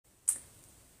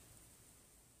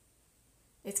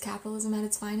It's capitalism at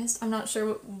its finest. I'm not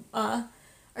sure what,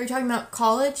 are you talking about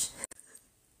college?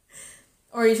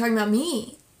 Or are you talking about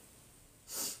me?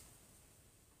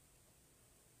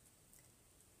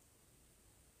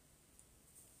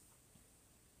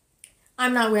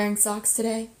 I'm not wearing socks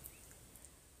today.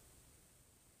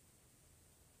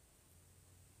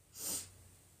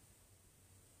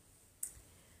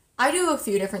 I do a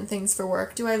few different things for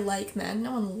work. Do I like men?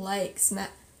 No one likes men.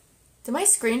 Did my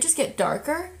screen just get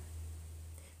darker?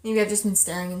 Maybe I've just been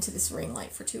staring into this ring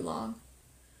light for too long.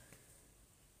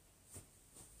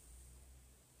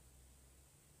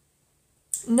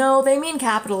 No, they mean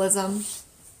capitalism.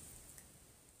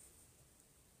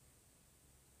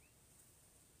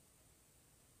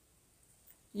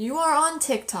 You are on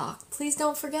TikTok. Please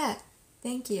don't forget.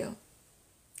 Thank you.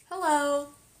 Hello.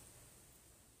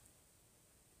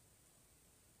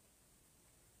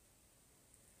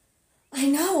 I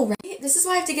know, right? This is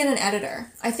why I have to get an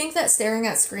editor. I think that staring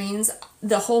at screens,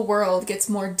 the whole world gets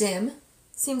more dim.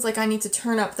 Seems like I need to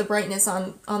turn up the brightness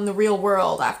on the real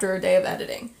world after a day of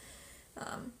editing.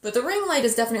 But the ring light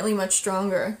is definitely much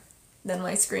stronger than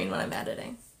my screen when I'm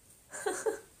editing.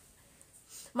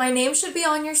 My name should be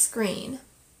on your screen.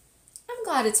 I'm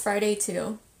glad it's Friday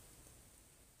too.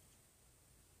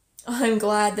 I'm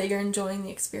glad that you're enjoying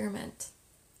the experiment.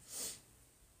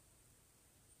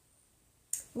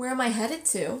 Where am I headed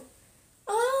to?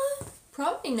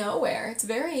 Probably nowhere. It's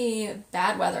very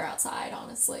bad weather outside,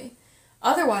 honestly.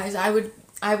 Otherwise, I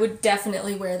would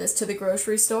definitely wear this to the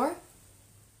grocery store.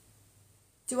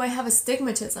 Do I have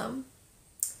astigmatism?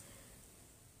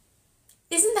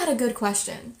 Isn't that a good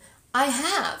question? I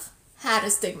have had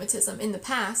astigmatism in the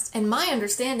past, and my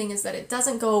understanding is that it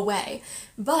doesn't go away.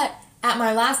 But at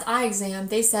my last eye exam,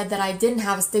 they said that I didn't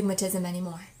have astigmatism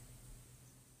anymore.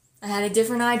 I had a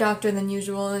different eye doctor than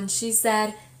usual, and she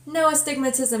said, no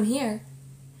astigmatism here.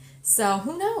 So,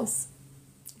 who knows?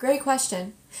 Great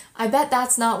question. I bet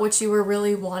that's not what you were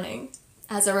really wanting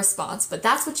as a response, but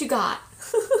that's what you got.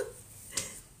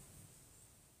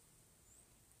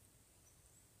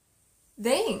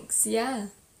 Thanks, yeah.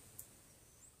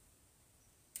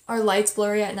 Are lights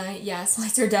blurry at night? Yes,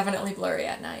 lights are definitely blurry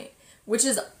at night, which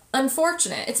is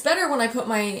unfortunate. It's better when I put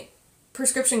my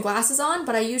prescription glasses on,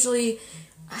 but I usually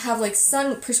have like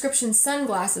prescription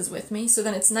sunglasses with me, so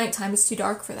then it's nighttime, it's too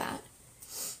dark for that.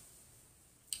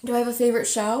 Do I have a favorite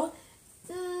show?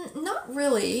 Not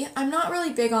really. I'm not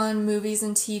really big on movies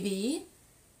and TV.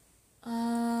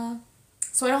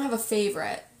 So I don't have a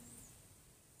favorite.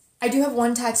 I do have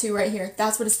one tattoo right here.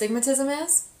 That's what astigmatism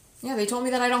is? Yeah, they told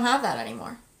me that I don't have that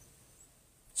anymore.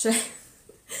 Should I?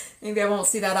 Maybe I won't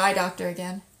see that eye doctor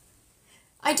again.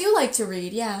 I do like to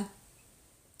read, yeah.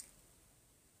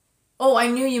 Oh, I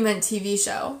knew you meant TV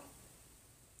show.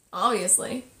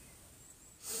 Obviously.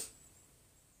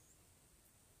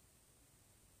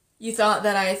 You thought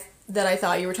that I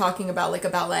thought you were talking about like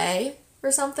a ballet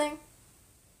or something?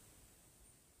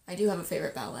 I do have a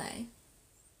favorite ballet.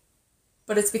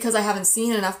 But it's because I haven't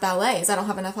seen enough ballets. I don't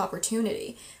have enough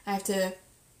opportunity. I have to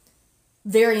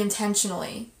very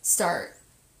intentionally start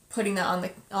putting that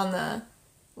on the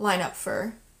lineup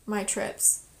for my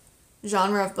trips.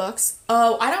 Genre of books.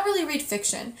 Oh, I don't really read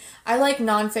fiction. I like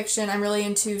nonfiction. I'm really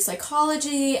into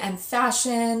psychology and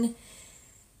fashion,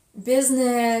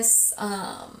 business,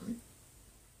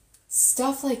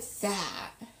 stuff like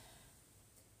that.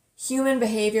 Human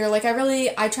behavior. Like I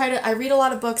read a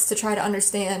lot of books to try to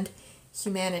understand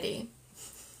humanity.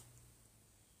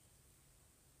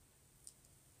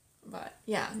 But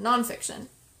yeah, nonfiction,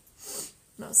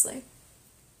 mostly.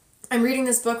 I'm reading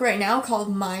this book right now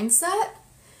called Mindset,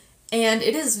 and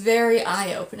it is very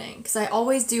eye-opening because I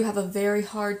always do have a very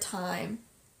hard time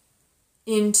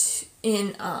in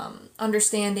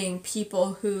understanding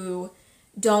people who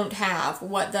don't have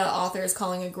what the author is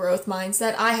calling a growth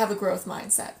mindset. I have a growth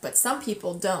mindset, but some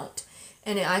people don't,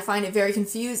 and I find it very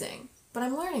confusing. But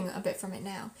I'm learning a bit from it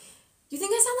now. You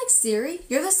think I sound like Siri?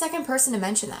 You're the second person to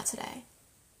mention that today.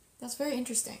 That's very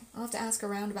interesting. I'll have to ask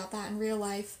around about that in real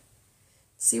life.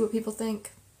 See what people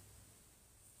think.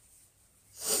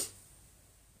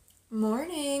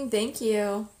 Morning. Thank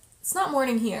you. It's not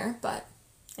morning here, but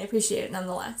I appreciate it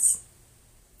nonetheless.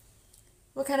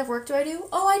 What kind of work do I do?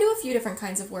 Oh, I do a few different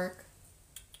kinds of work.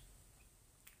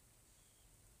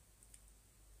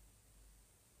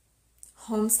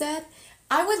 Homestead?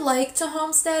 I would like to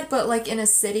homestead, but like in a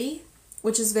city,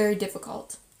 which is very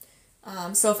difficult.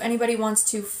 So if anybody wants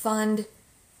to fund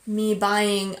me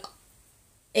buying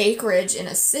acreage in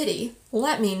a city,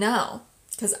 let me know,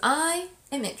 because I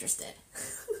am interested.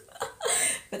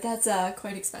 But that's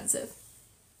quite expensive.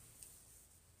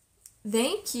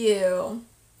 Thank you.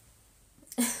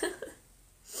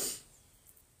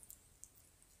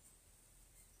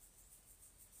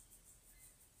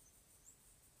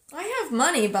 save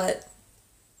money, but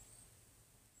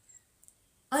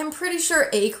I'm pretty sure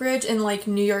acreage in like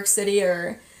New York City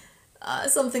or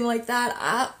something like that.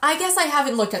 I guess I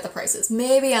haven't looked at the prices.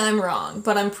 Maybe I'm wrong,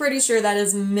 but I'm pretty sure that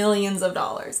is millions of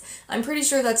dollars. I'm pretty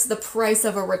sure that's the price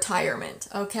of a retirement,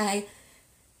 okay?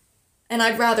 And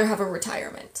I'd rather have a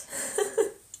retirement.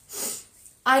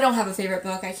 I don't have a favorite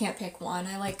book. I can't pick one.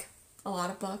 I like a lot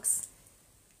of books.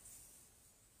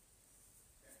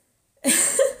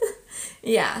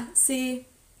 Yeah, see?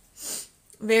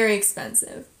 Very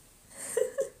expensive.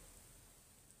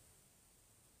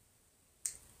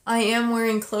 I am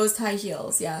wearing closed high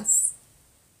heels, yes.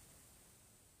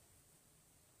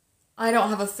 I don't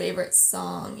have a favorite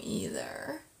song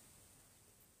either.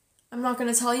 I'm not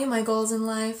going to tell you my goals in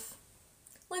life.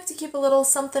 I like to keep a little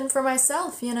something for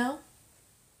myself, you know?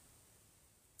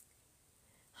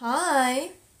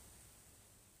 Hi.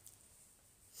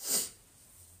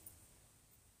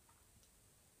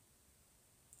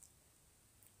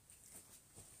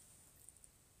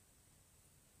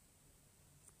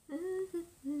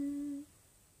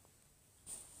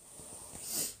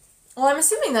 Well, I'm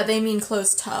assuming that they mean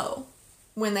closed toe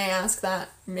when they ask that.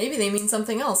 Maybe they mean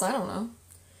something else. I don't know.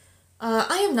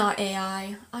 I am not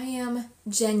AI. I am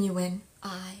genuine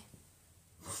I.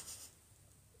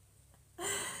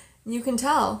 You can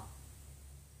tell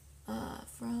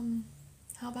from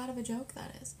how bad of a joke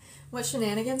that is. What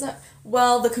shenanigans are...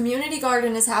 Well, the community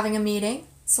garden is having a meeting,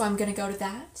 so I'm going to go to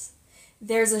that.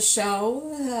 There's a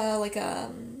show,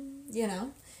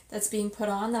 that's being put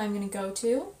on that I'm going to go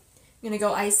to. I'm going to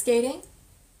go ice skating.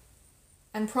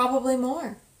 And probably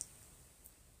more.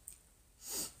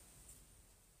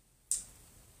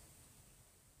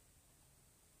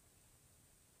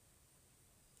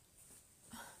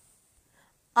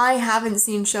 I haven't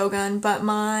seen Shogun, but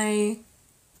my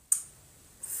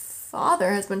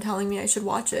father has been telling me I should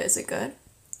watch it. Is it good?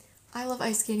 I love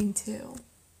ice skating too.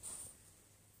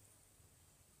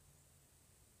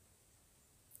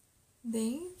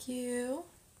 Thank you.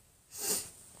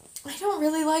 I don't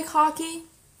really like hockey.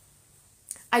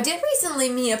 I did recently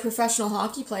meet a professional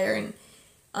hockey player, and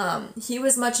he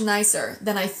was much nicer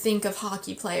than I think of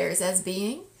hockey players as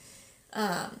being.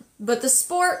 But the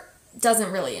sport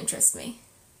doesn't really interest me.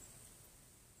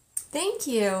 Thank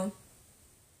you.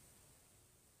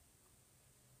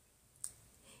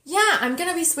 Yeah, I'm going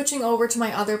to be switching over to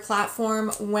my other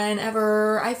platform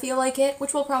whenever I feel like it,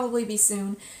 which will probably be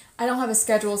soon. I don't have a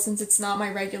schedule since it's not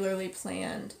my regularly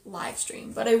planned live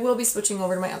stream, but I will be switching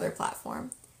over to my other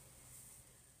platform.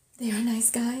 They are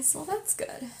nice guys. Well, that's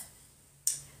good.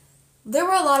 There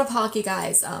were a lot of hockey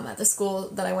guys at the school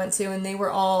that I went to, and they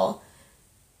weren't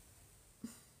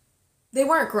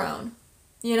grown,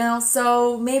 you know?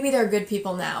 So maybe they're good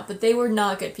people now, but they were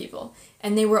not good people.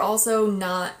 And they were also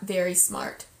not very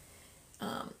smart.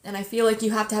 And I feel like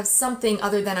you have to have something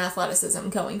other than athleticism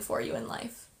going for you in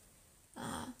life.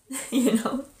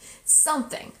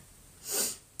 Something.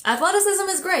 Athleticism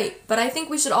is great, but I think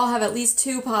we should all have at least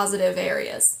 2 positive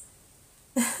areas.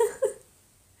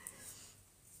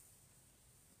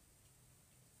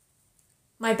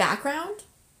 My background?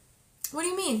 What do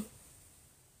you mean?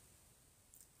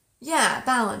 Yeah,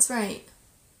 balance, right.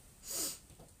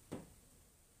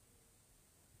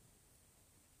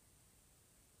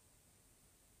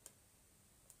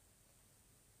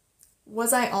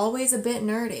 Was I always a bit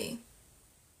nerdy?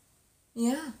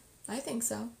 Yeah, I think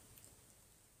so.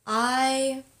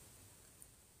 I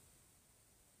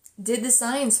did the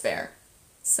science fair,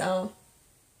 so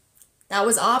that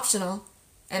was optional,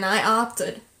 and I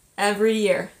opted every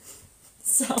year.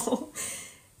 So,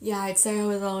 yeah, I'd say I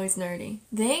was always nerdy.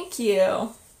 Thank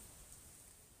you.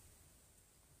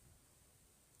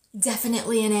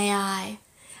 Definitely an AI.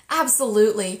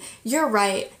 Absolutely. You're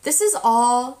right. This is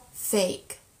all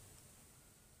fake.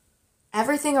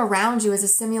 Everything around you is a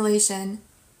simulation.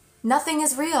 Nothing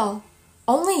is real.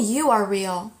 Only you are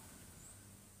real.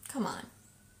 Come on.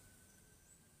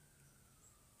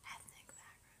 Ethnic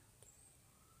background.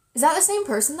 Is that the same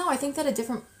person, though? I think that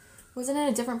wasn't it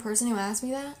a different person who asked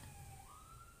me that?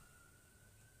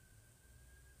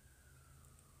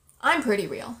 I'm pretty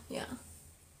real, yeah.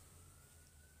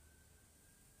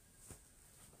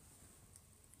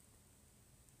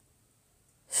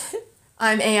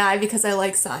 I'm AI because I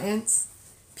like science.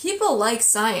 People like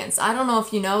science. I don't know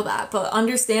if you know that, but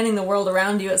understanding the world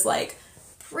around you is like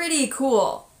pretty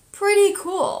cool. Pretty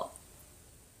cool.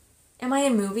 Am I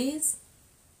in movies?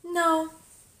 No.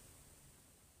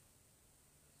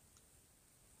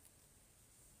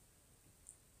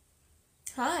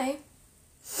 Hi.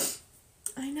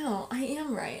 I know, I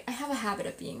am right. I have a habit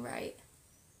of being right.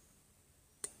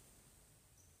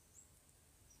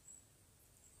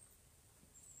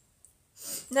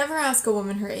 Never ask a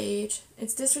woman her age.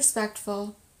 It's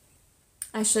disrespectful.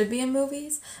 I should be in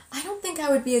movies. I don't think I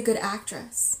would be a good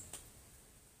actress.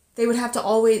 They would have to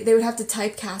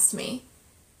typecast me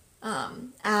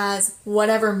as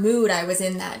whatever mood I was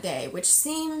in that day, which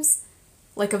seems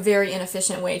like a very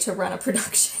inefficient way to run a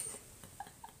production.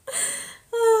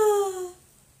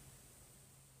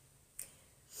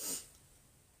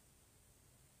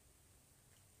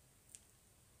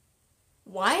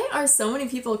 Why are so many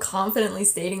people confidently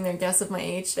stating their guess of my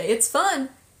age today? It's fun.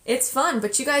 It's fun,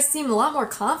 but you guys seem a lot more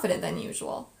confident than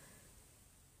usual.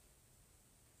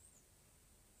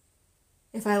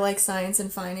 If I like science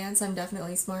and finance, I'm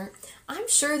definitely smart. I'm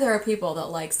sure there are people that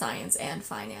like science and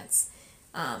finance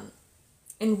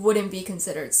and wouldn't be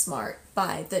considered smart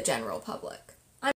by the general public.